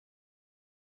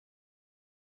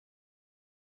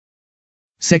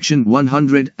Section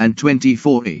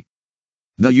 124A.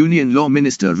 The Union Law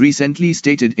Minister recently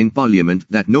stated in Parliament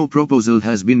that no proposal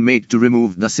has been made to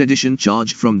remove the sedition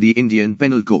charge from the Indian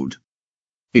Penal Code.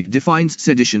 It defines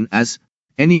sedition as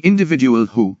any individual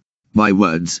who, by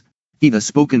words, either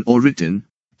spoken or written,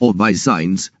 or by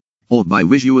signs, or by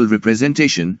visual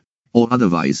representation, or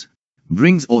otherwise,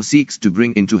 brings or seeks to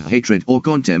bring into hatred or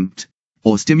contempt,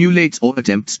 or stimulates or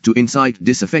attempts to incite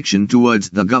disaffection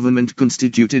towards the government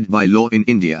constituted by law in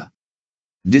India.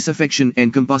 Disaffection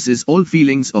encompasses all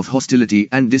feelings of hostility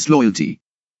and disloyalty.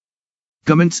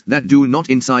 Comments that do not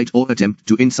incite or attempt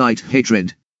to incite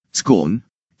hatred, scorn,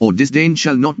 or disdain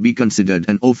shall not be considered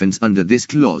an offence under this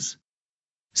clause.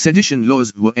 Sedition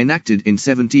laws were enacted in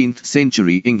 17th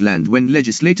century England when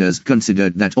legislators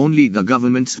considered that only the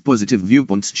government's positive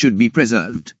viewpoints should be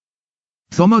preserved.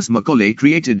 Thomas Macaulay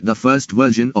created the first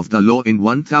version of the law in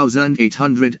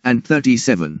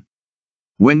 1837.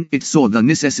 When it saw the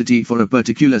necessity for a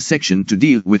particular section to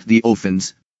deal with the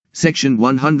offence, Section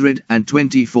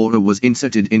 124 was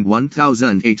inserted in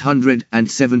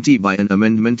 1870 by an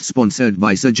amendment sponsored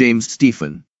by Sir James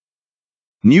Stephen.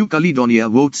 New Caledonia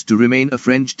votes to remain a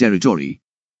French territory.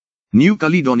 New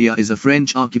Caledonia is a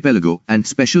French archipelago and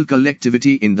special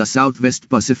collectivity in the southwest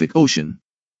Pacific Ocean.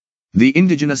 The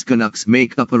indigenous Canucks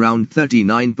make up around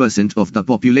 39% of the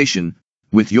population,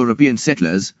 with European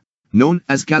settlers, known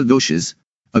as Caldoches,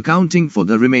 accounting for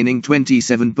the remaining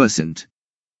 27%.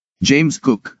 James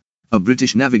Cook, a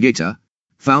British navigator,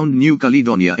 found New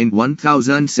Caledonia in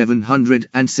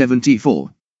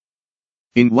 1774.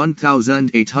 In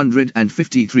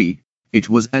 1853, it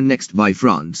was annexed by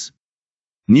France.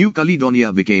 New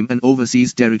Caledonia became an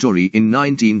overseas territory in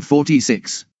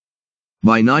 1946.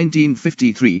 By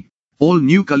 1953, all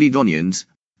New Caledonians,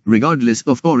 regardless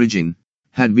of origin,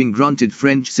 had been granted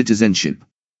French citizenship.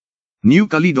 New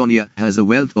Caledonia has a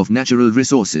wealth of natural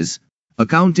resources,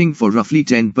 accounting for roughly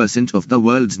 10% of the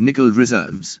world's nickel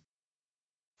reserves.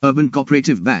 Urban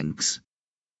cooperative banks.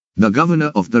 The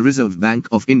Governor of the Reserve Bank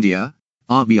of India,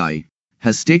 RBI,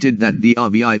 has stated that the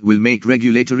RBI will make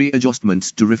regulatory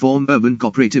adjustments to reform urban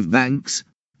cooperative banks,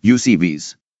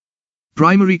 UCBs.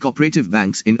 Primary cooperative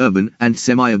banks in urban and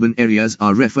semi-urban areas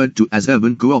are referred to as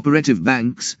urban cooperative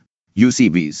banks,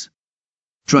 UCBs.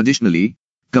 Traditionally,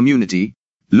 community,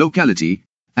 locality,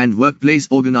 and workplace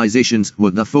organizations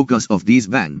were the focus of these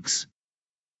banks.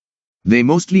 They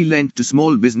mostly lent to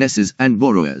small businesses and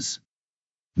borrowers.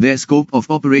 Their scope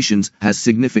of operations has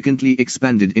significantly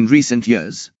expanded in recent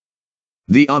years.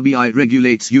 The RBI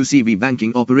regulates UCB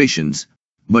banking operations,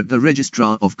 but the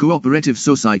Registrar of Cooperative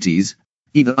Societies,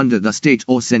 either under the state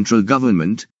or central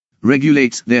government,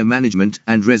 regulates their management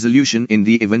and resolution in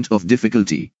the event of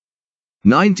difficulty.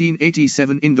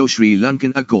 1987 Indo-Sri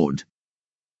Lankan Accord.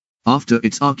 After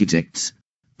its architects,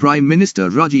 Prime Minister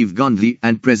Rajiv Gandhi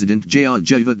and President J.R.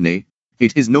 Jayawardene,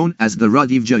 it is known as the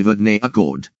Rajiv-Jayawardene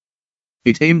Accord.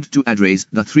 It aimed to address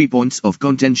the 3 points of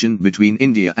contention between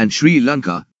India and Sri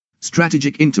Lanka: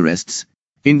 strategic interests,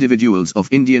 individuals of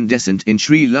Indian descent in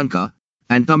Sri Lanka,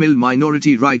 and Tamil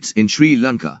minority rights in Sri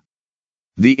Lanka.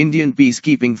 The Indian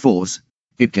Peacekeeping Force,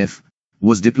 IPKEF,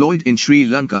 was deployed in Sri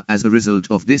Lanka as a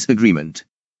result of this agreement.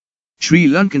 Sri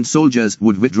Lankan soldiers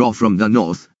would withdraw from the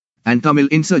north, and Tamil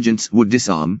insurgents would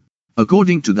disarm,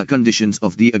 according to the conditions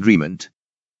of the agreement.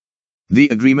 The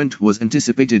agreement was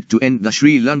anticipated to end the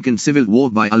Sri Lankan Civil War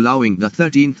by allowing the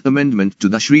 13th Amendment to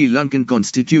the Sri Lankan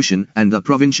Constitution and the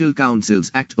Provincial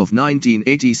Councils Act of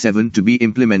 1987 to be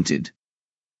implemented.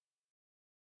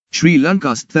 Sri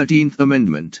Lanka's 13th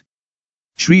Amendment.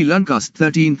 Sri Lanka's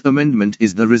 13th Amendment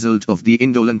is the result of the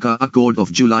Indo-Lanka Accord of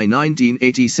July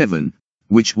 1987,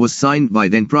 which was signed by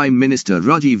then Prime Minister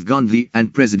Rajiv Gandhi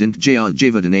and President J.R.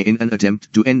 Jayawardene in an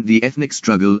attempt to end the ethnic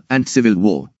struggle and civil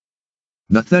war.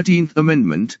 The 13th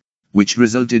Amendment, which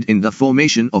resulted in the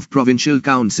formation of provincial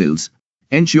councils,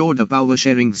 ensured a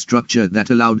power-sharing structure that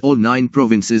allowed all 9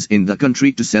 provinces in the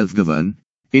country to self-govern,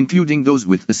 including those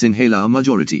with a Sinhala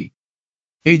majority.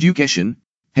 Education,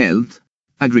 health,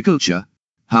 agriculture,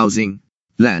 housing,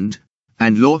 land,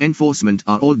 and law enforcement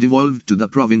are all devolved to the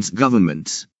province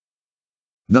governments.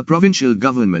 The provincial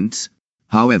governments,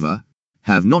 however,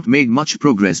 have not made much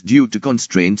progress due to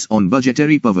constraints on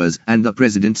budgetary powers and the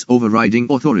president's overriding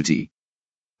authority.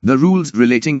 The rules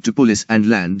relating to police and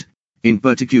land, in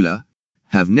particular,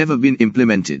 have never been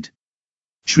implemented.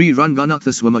 Sri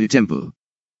Ranganathaswamy Temple.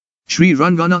 Sri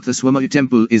Ranganathaswamy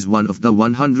Temple is one of the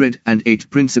 108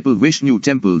 principal Vishnu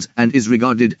temples and is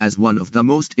regarded as one of the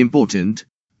most important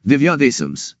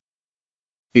Divyadesams.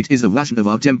 It is a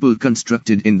Vaishnava temple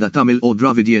constructed in the Tamil or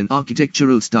Dravidian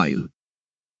architectural style.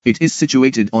 It is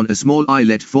situated on a small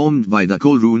islet formed by the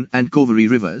Kolrun and Koveri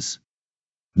rivers.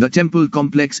 The temple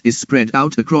complex is spread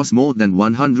out across more than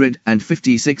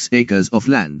 156 acres of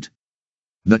land.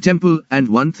 The temple and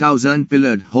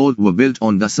 1,000-pillared hall were built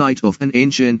on the site of an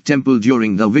ancient temple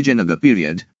during the Vijayanagar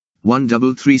period,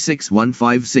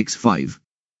 1336-1565.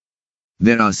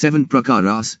 There are 7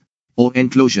 prakaras, or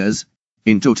enclosures,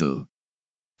 in total.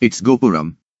 Its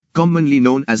Gopuram, commonly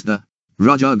known as the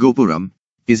Raja Gopuram,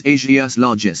 is Asia's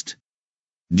largest.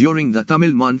 During the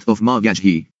Tamil month of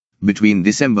Margazhi, between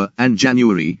December and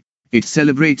January, it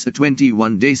celebrates a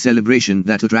 21-day celebration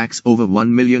that attracts over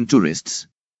 1 million tourists.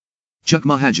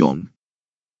 Chakmahajong.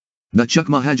 The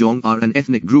Chakmahajong are an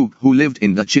ethnic group who lived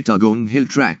in the Chittagong hill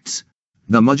tracts,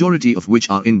 the majority of which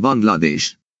are in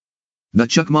Bangladesh. The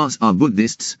Chakmas are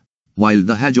Buddhists, while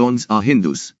the Hajongs are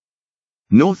Hindus.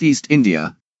 Northeast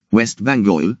India, West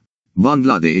Bengal,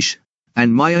 Bangladesh,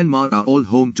 and Myanmar are all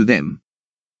home to them.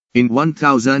 In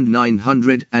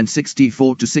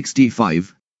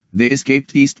 1964-65, they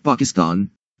escaped East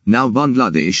Pakistan, now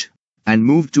Bangladesh, and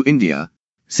moved to India,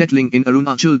 settling in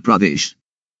Arunachal Pradesh.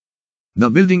 The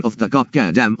building of the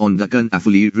Kapka Dam on the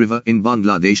Kanafuli River in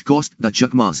Bangladesh cost the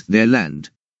Chakmas their land.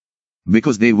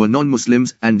 Because they were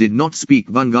non-Muslims and did not speak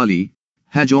Bengali,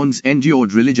 Hajongs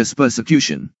endured religious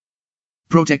persecution.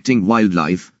 Protecting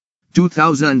wildlife,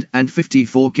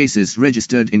 2,054 cases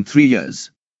registered in 3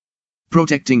 years.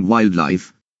 Protecting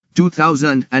wildlife,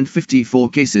 2,054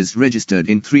 cases registered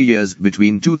in 3 years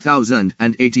between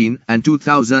 2018 and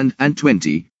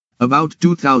 2020. About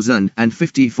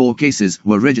 2,054 cases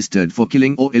were registered for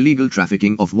killing or illegal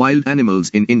trafficking of wild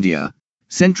animals in India,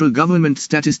 central government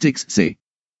statistics say.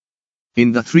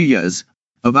 In the 3 years,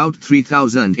 about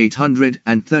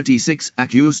 3,836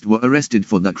 accused were arrested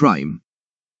for the crime.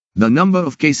 The number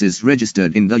of cases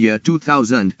registered in the year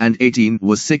 2018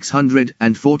 was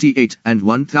 648 and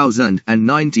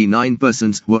 1,099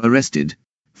 persons were arrested,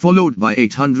 followed by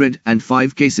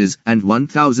 805 cases and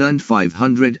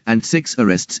 1,506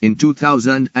 arrests in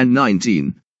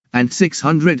 2019, and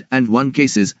 601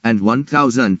 cases and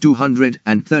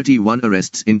 1,231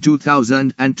 arrests in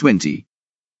 2020.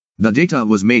 The data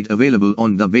was made available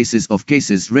on the basis of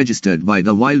cases registered by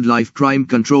the Wildlife Crime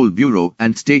Control Bureau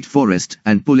and state forest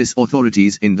and police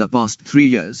authorities in the past 3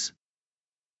 years.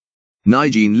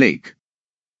 Nigeen Lake.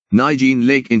 Nigeen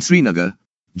Lake in Srinagar,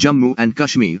 Jammu and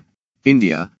Kashmir,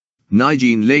 India.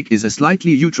 Nigeen Lake is a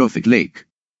slightly eutrophic lake.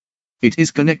 It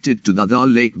is connected to the Dal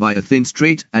Lake by a thin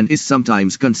strait and is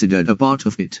sometimes considered a part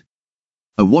of it.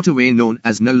 A waterway known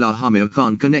as Nalla Hamir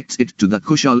Khan connects it to the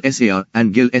Kushal Sar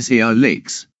and Gil Sar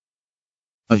lakes.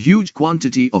 A huge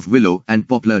quantity of willow and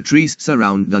poplar trees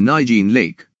surround the Nigeen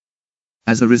Lake.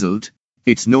 As a result,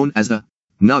 it's known as a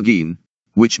Nageen,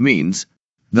 which means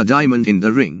the diamond in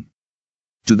the ring.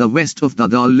 To the west of the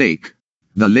Dal Lake,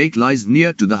 the lake lies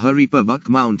near to the Haripabak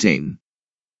mountain.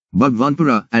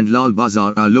 Bhagwanpura and Lal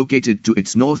Bazar are located to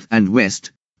its north and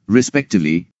west,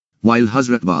 respectively, while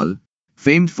Hazratbal,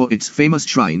 famed for its famous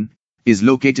shrine, is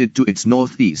located to its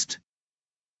northeast.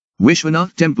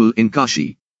 Vishwanath Temple in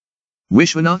Kashi.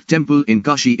 Vishwanath Temple in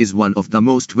Kashi is one of the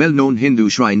most well-known Hindu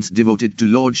shrines devoted to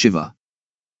Lord Shiva.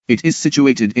 It is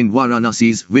situated in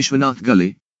Varanasi's Vishwanath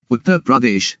Gully, Uttar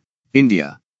Pradesh,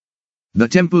 India. The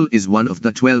temple is one of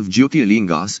the 12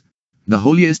 Jyotirlingas, the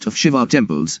holiest of Shiva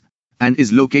temples, and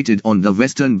is located on the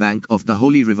western bank of the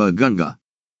holy river Ganga.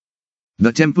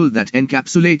 The temple that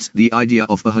encapsulates the idea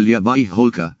of Ahalyabai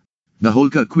Holkar, the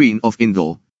Holkar queen of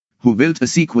Indore, who built a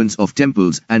sequence of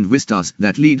temples and vistas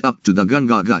that lead up to the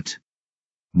Ganga Ghat.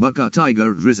 Bakka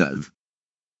Tiger Reserve.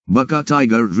 Bakka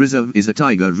Tiger Reserve is a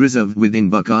tiger reserve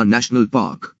within Bakka National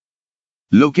Park.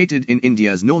 Located in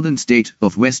India's northern state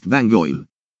of West Bengal.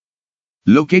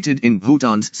 Located in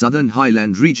Bhutan's southern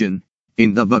highland region,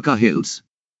 in the Bakka Hills.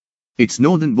 Its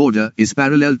northern border is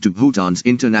parallel to Bhutan's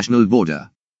international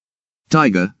border.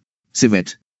 Tiger,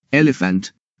 civet,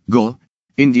 elephant, gaur,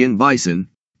 Indian bison,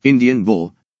 Indian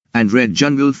boar, and red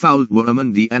jungle fowl were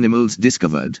among the animals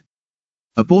discovered.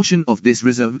 A portion of this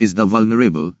reserve is the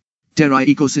vulnerable Terai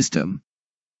ecosystem.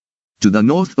 To the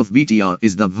north of BTR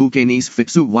is the Bhukanis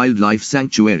Fitsu Wildlife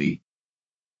Sanctuary.